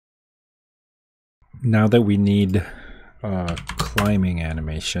Now that we need a climbing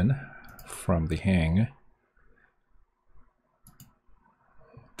animation from the hang,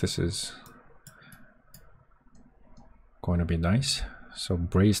 this is going to be nice. So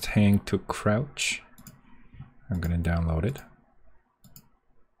braced hang to crouch. I'm going to download it.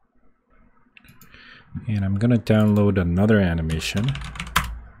 And I'm going to download another animation,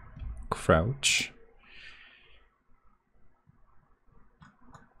 crouch.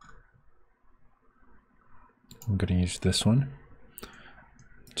 I'm going to use this one,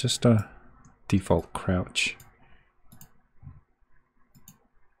 just a default crouch.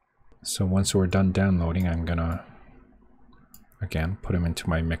 So once we're done downloading, I'm going to again put them into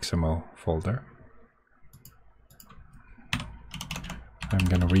my Mixamo folder. I'm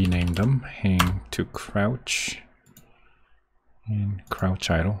going to rename them hang to crouch and crouch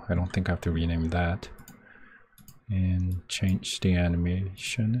idle. I don't think I have to rename that. And change the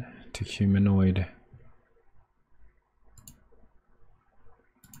animation to humanoid.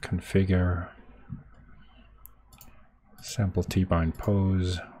 Configure sample T-bind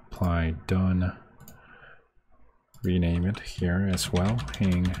pose, apply, done. Rename it here as well,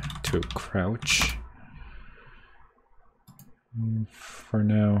 hang to crouch. For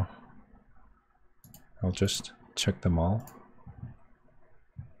now, I'll just check them all.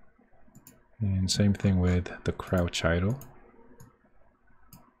 And same thing with the crouch idle.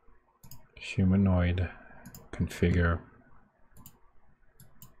 Humanoid, configure,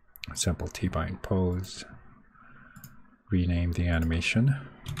 sample T-bind pose, rename the animation,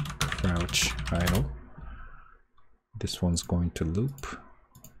 crouch idle. This one's going to loop.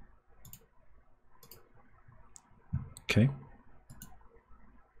 Okay.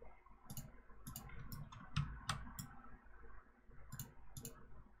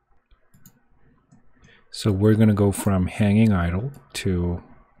 So we're going to go from hanging idle to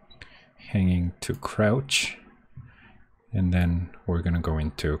hanging to crouch, and then we're going to go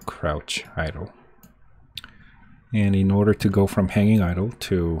into crouch idle. And in order to go from hanging idle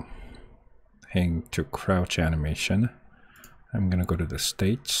to hang to crouch animation, I'm going to go to the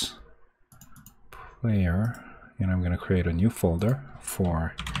states, player, and I'm going to create a new folder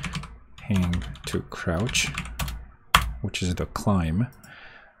for hang to crouch, which is the climb.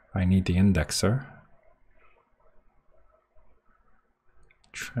 I need the indexer,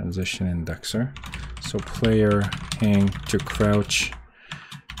 transition indexer. So player hang to crouch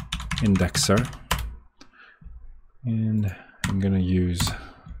indexer, and I'm going to use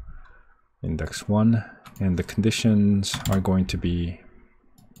index 1, and the conditions are going to be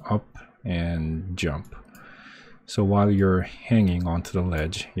up and jump. So while you're hanging onto the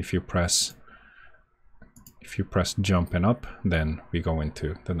ledge, if you press jump and up, then we go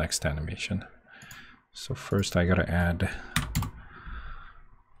into the next animation. So first I gotta add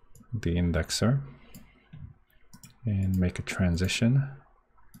the indexer and make a transition.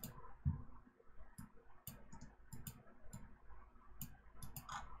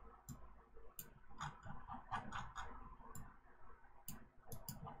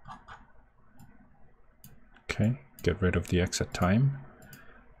 Okay, get rid of the exit time,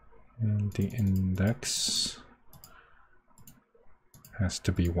 and the index has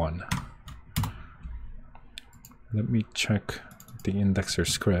to be 1. Let me check the indexer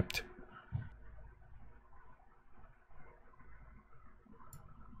script.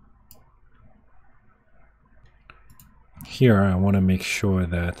 Here I want to make sure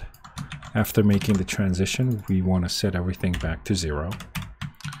that after making the transition, we want to set everything back to 0,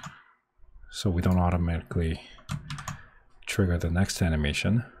 so we don't automatically trigger the next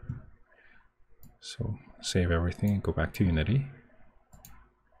animation. So save everything and go back to Unity.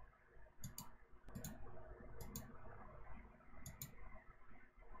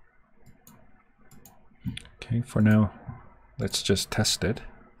 Okay, for now, let's just test it.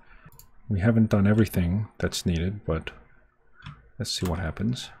 We haven't done everything that's needed, but let's see what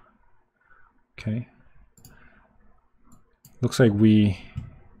happens. Okay. Looks like we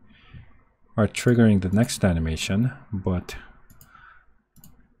are triggering the next animation, but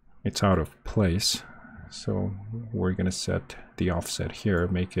it's out of place. So we're going to set the offset here,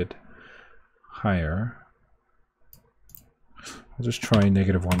 make it higher. I'll just try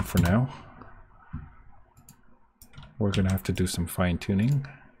 -1 for now. We're going to have to do some fine tuning.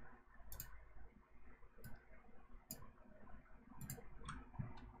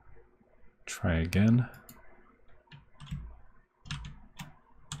 Try again.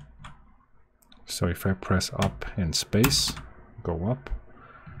 So if I press up and space, go up.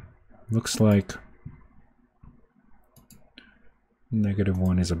 Looks like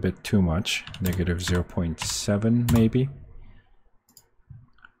 -1 is a bit too much. -0.7 maybe.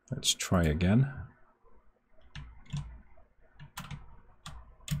 Let's try again.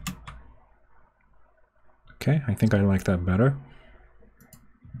 Okay, I think I like that better.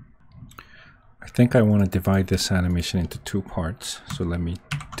 I think I want to divide this animation into two parts. So let me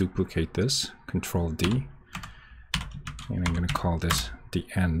duplicate this, Control D. And I'm going to call this the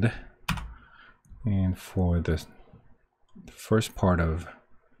end. And for the first part of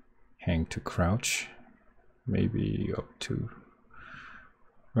hang to crouch, maybe up to,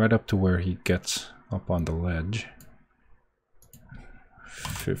 right up to where he gets up on the ledge.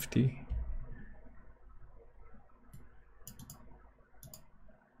 50.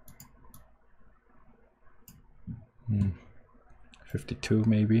 52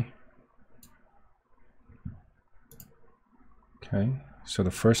 maybe. Okay, so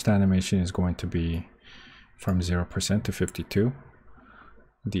the first animation is going to be from 0% to 52.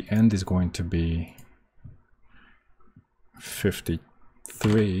 The end is going to be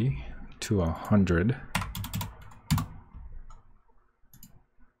 53 to 100.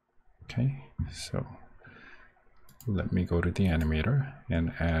 Okay, so let me go to the animator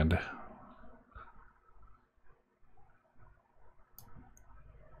and add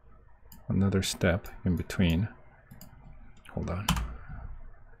another step in between. Hold on.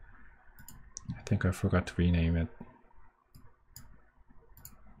 I think I forgot to rename it.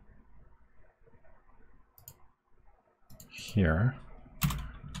 Here.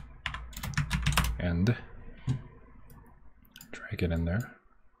 And drag it in there.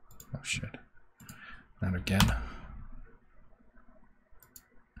 Oh shit. Not again.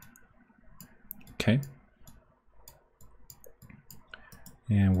 Okay.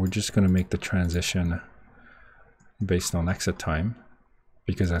 And we're just going to make the transition based on exit time,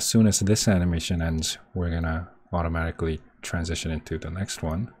 because as soon as this animation ends, we're going to automatically transition into the next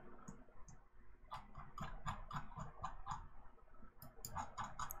one.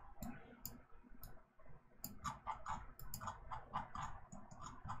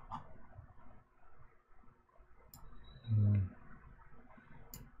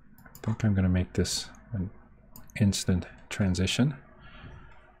 I think I'm going to make this an instant transition.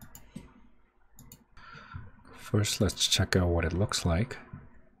 First, let's check out what it looks like.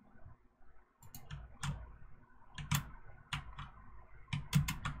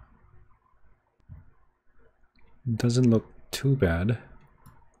 It doesn't look too bad.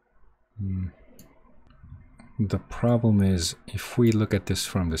 The problem is, if we look at this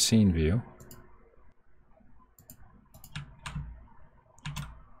from the scene view,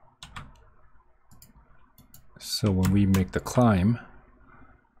 so when we make the climb,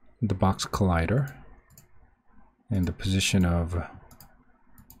 the box collider, and the position of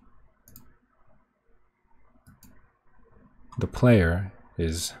the player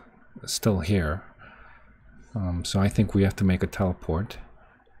is still here. So I think we have to make a teleport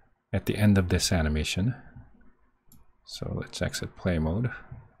at the end of this animation. So let's exit play mode.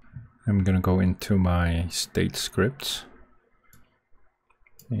 I'm going to go into my state scripts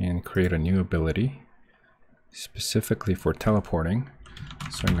and create a new ability specifically for teleporting.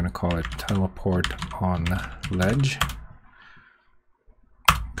 So I'm going to call it teleport on ledge.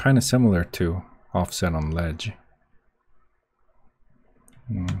 Kind of similar to offset on ledge.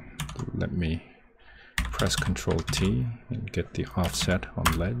 Let me press Control T and get the offset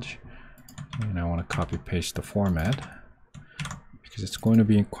on ledge. And I want to copy paste the format because it's going to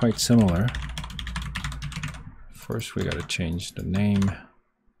be quite similar. First we got to change the name.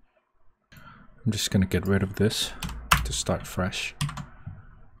 I'm just going to get rid of this to start fresh.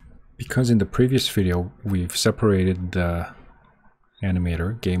 Because in the previous video we've separated the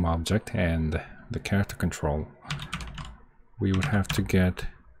animator, game object, and the character control, we would have to get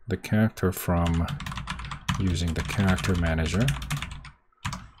the character from using the character manager.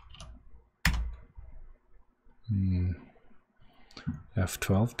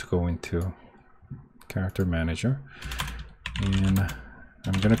 F12 to go into character manager, and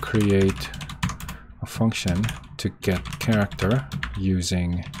I'm going to create a function to get character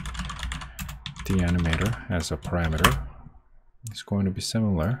using the animator as a parameter. It's going to be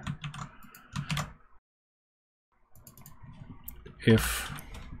similar. If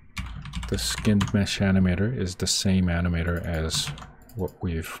the skinned mesh animator is the same animator as what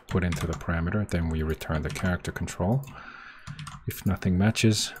we've put into the parameter, then we return the character control. If nothing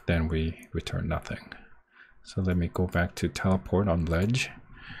matches, then we return nothing. So let me go back to teleport on ledge,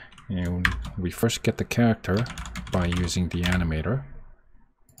 and we first get the character by using the animator.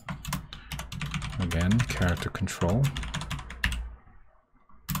 Again, character control.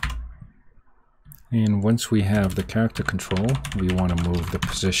 And once we have the character control, we want to move the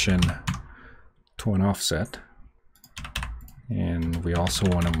position to an offset. And we also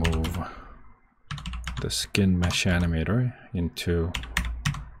want to move the skin mesh animator into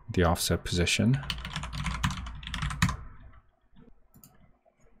the offset position.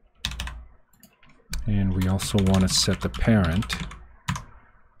 And we also want to set the parent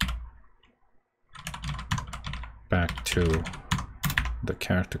back to the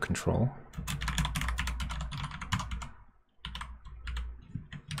character control.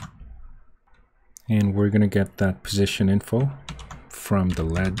 And we're going to get that position info from the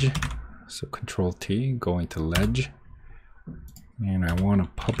ledge. So Control T, go into ledge. And I want a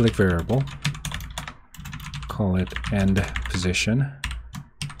public variable. Call it end position.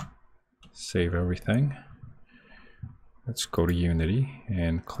 Save everything. Let's go to Unity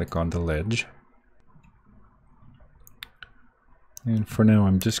and click on the ledge. And for now,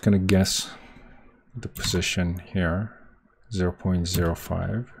 I'm just going to guess the position here,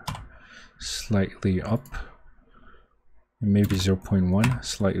 0.05, slightly up, and maybe 0.1,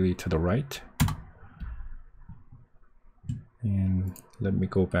 slightly to the right. And let me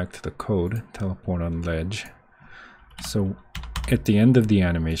go back to the code, teleport on ledge. So at the end of the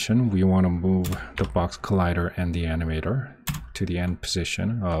animation, we want to move the box collider and the animator to the end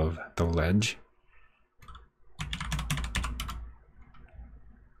position of the ledge.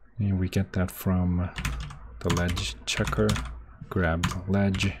 And we get that from the ledge checker, grab the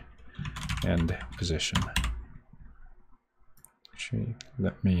ledge, and position. Actually,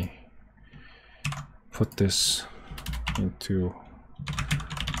 let me put this into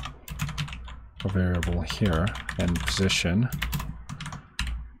a variable here, and position,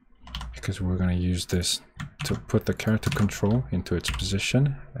 because we're going to use this to put the character control into its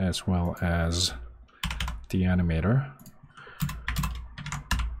position as well as the animator.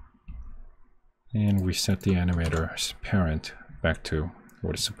 And we set the animator's parent back to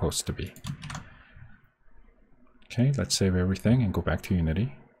what it's supposed to be. Okay, let's save everything and go back to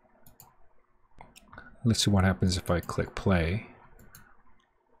Unity. Let's see what happens if I click play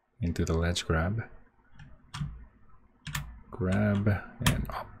and do the ledge grab. Grab and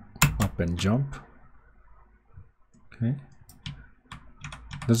up and jump. Okay.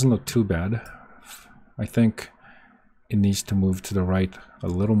 Doesn't look too bad. I think it needs to move to the right a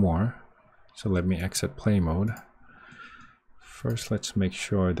little more. So let me exit play mode. First, let's make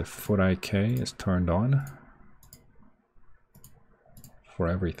sure the foot IK is turned on for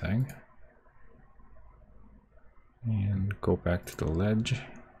everything. And go back to the ledge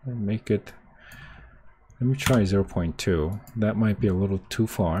and make it, let me try 0.2. That might be a little too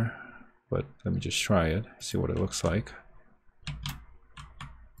far, but let me just try it, see what it looks like.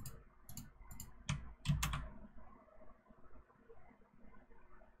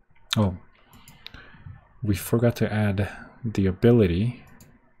 Oh, we forgot to add the ability.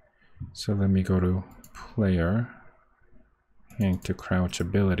 So let me go to player, hang to crouch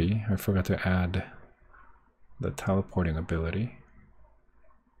ability. I forgot to add the teleporting ability.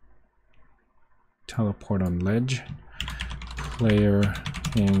 Teleport on ledge, player,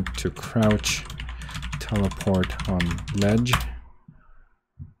 hang to crouch, teleport on ledge.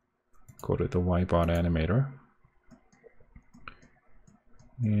 Go to the Y-bot animator.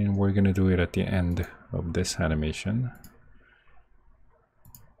 And we're going to do it at the end of this animation.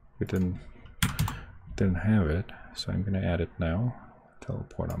 We didn't have it, so I'm going to add it now.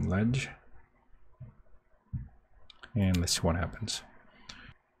 Teleport on ledge. And let's see what happens.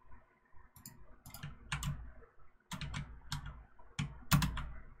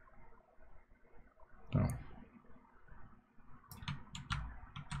 Oh.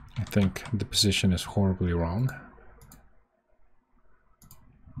 I think the position is horribly wrong.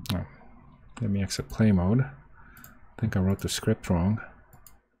 Oh. Let me exit play mode. I think I wrote the script wrong.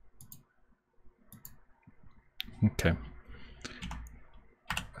 Okay.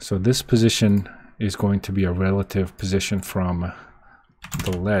 So this position is going to be a relative position from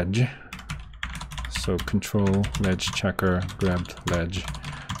the ledge. So control ledge checker, grabbed ledge,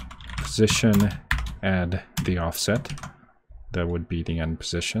 position, add the offset. That would be the end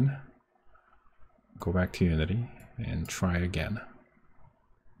position. Go back to Unity and try again.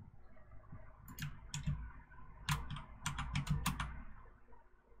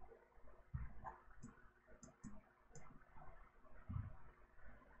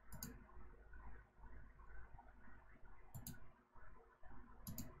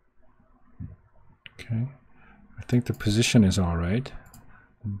 Okay, I think the position is all right,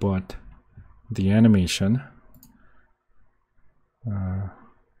 but the animation,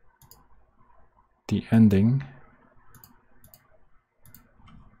 the ending,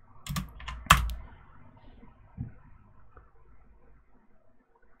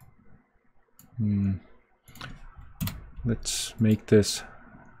 let's make this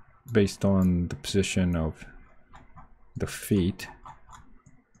based on the position of the feet.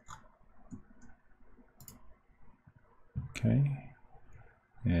 Okay,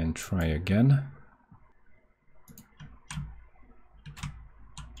 and try again.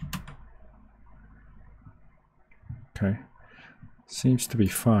 Okay, seems to be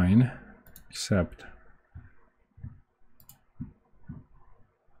fine, except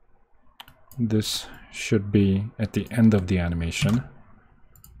this should be at the end of the animation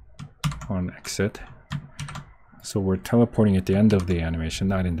on exit. So we're teleporting at the end of the animation,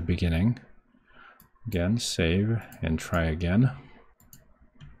 not in the beginning. Again, save and try again.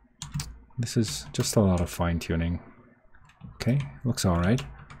 This is just a lot of fine-tuning. Okay, looks all right.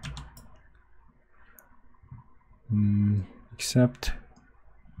 Except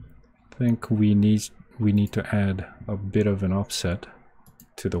I think we need to add a bit of an offset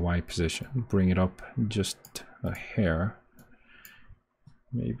to the Y position. Bring it up just a hair,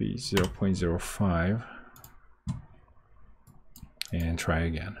 maybe 0.05, and try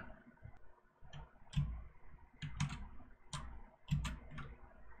again.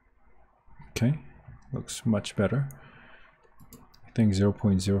 Okay, looks much better. I think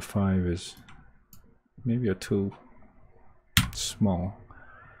 0.05 is maybe a too small.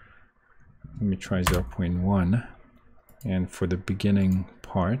 Let me try 0.1, and for the beginning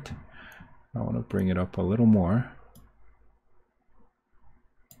part I want to bring it up a little more.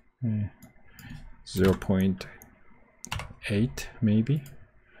 0.8 maybe,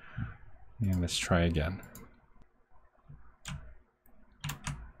 and let's try again.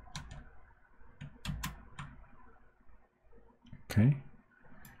 Okay,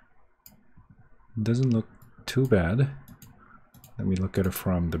 doesn't look too bad. Let me look at it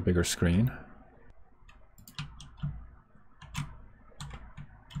from the bigger screen.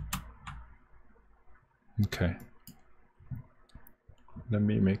 Okay, let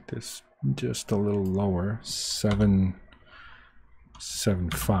me make this just a little lower,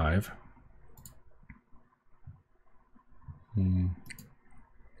 7.75. And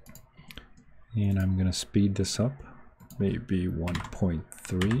I'm gonna speed this up, maybe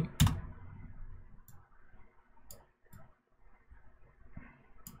 1.3.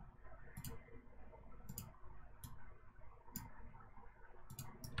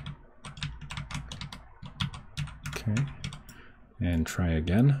 Okay, and try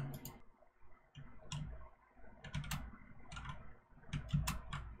again.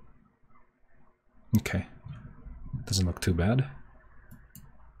 Okay, doesn't look too bad.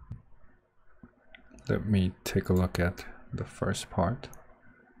 Let me take a look at the first part.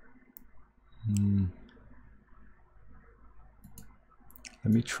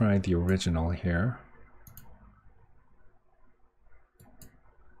 Let me try the original here.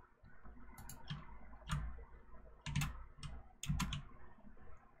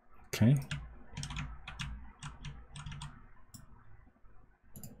 Okay.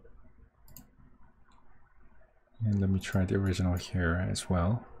 And let me try the original here as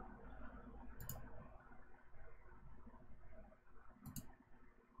well.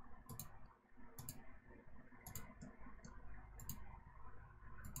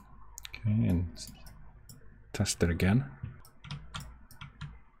 Okay, and test it again.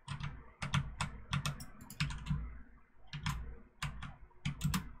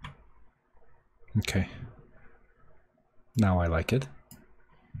 Okay, now I like it.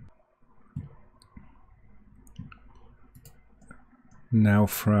 Now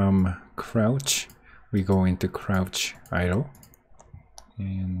from crouch, we go into crouch idle.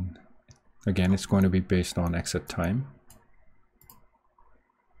 And again, it's going to be based on exit time.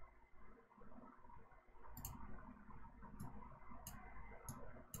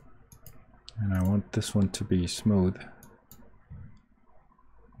 And I want this one to be smooth.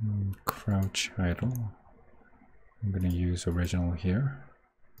 Crouch idle. I'm going to use original here.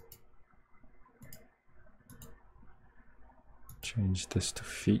 Change this to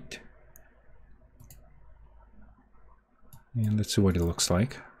feet. And let's see what it looks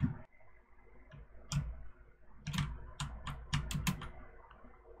like.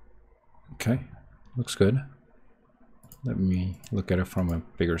 Okay, looks good. Let me look at it from a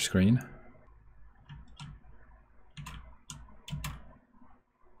bigger screen.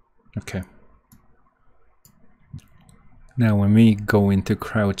 Okay. Now when we go into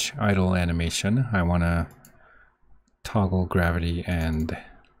crouch idle animation, I want to toggle gravity and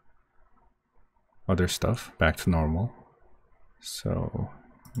other stuff back to normal. So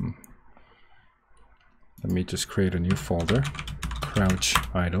let me just create a new folder, crouch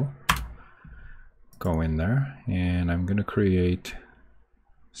idle. Go in there, and I'm going to create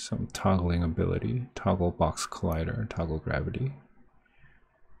some toggling ability, toggle box collider, toggle gravity.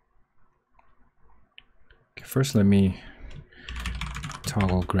 Okay, first let me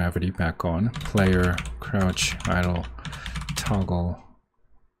toggle gravity back on, player crouch idle toggle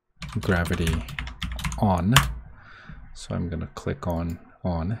gravity on. So I'm going to click on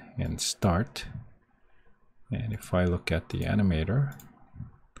and start, And if I look at the animator,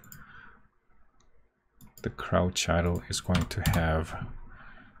 the crouch idle is going to have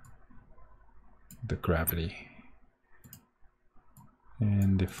the gravity.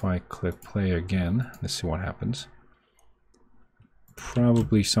 And if I click play again, let's see what happens.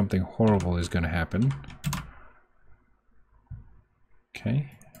 Probably something horrible is going to happen.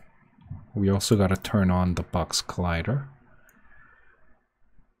 Okay. We also got to turn on the box collider.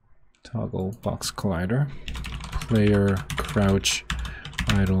 Toggle box collider. Player crouch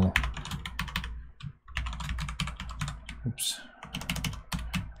idle. Oops.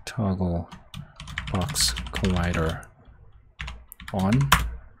 Toggle box collider on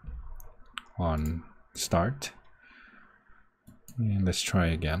start. And let's try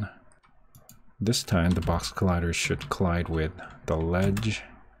again. This time the box collider should collide with the ledge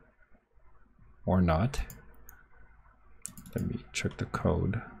or not. Let me check the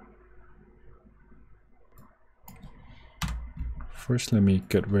code. First, let me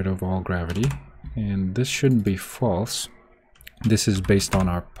get rid of all gravity, and this shouldn't be false. This is based on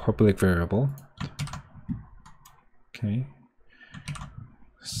our public variable. Okay.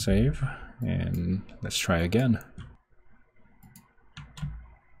 Save, and let's try again.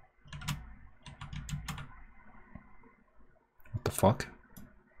 What the fuck?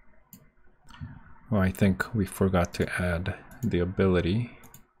 Well, I think we forgot to add the ability.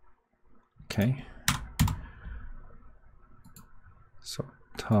 Okay. So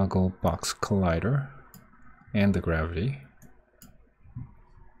toggle box collider and the gravity,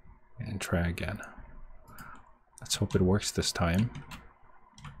 and try again. Let's hope it works this time.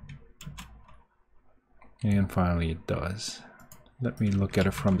 And finally it does. Let me look at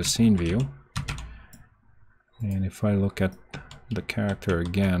it from the scene view. And if I look at the character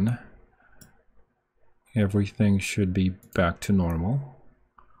again, everything should be back to normal.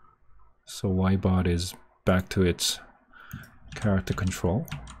 So Ybot is back to its character control.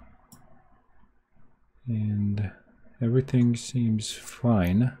 And everything seems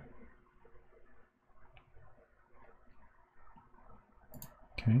fine.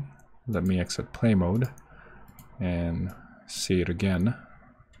 Okay, let me exit play mode and see it again.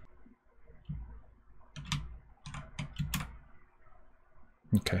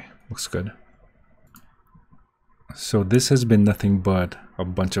 Okay, looks good. So this has been nothing but a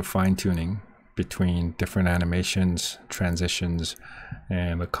bunch of fine-tuning between different animations, transitions,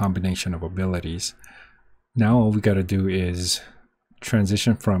 and a combination of abilities. Now all we got to do is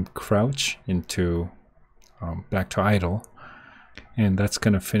transition from crouch into back to idle, and that's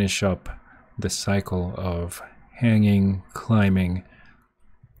going to finish up the cycle of hanging, climbing,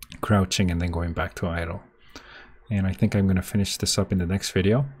 crouching, and then going back to idle. And I think I'm going to finish this up in the next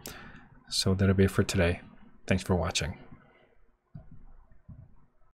video. So that'll be it for today. Thanks for watching.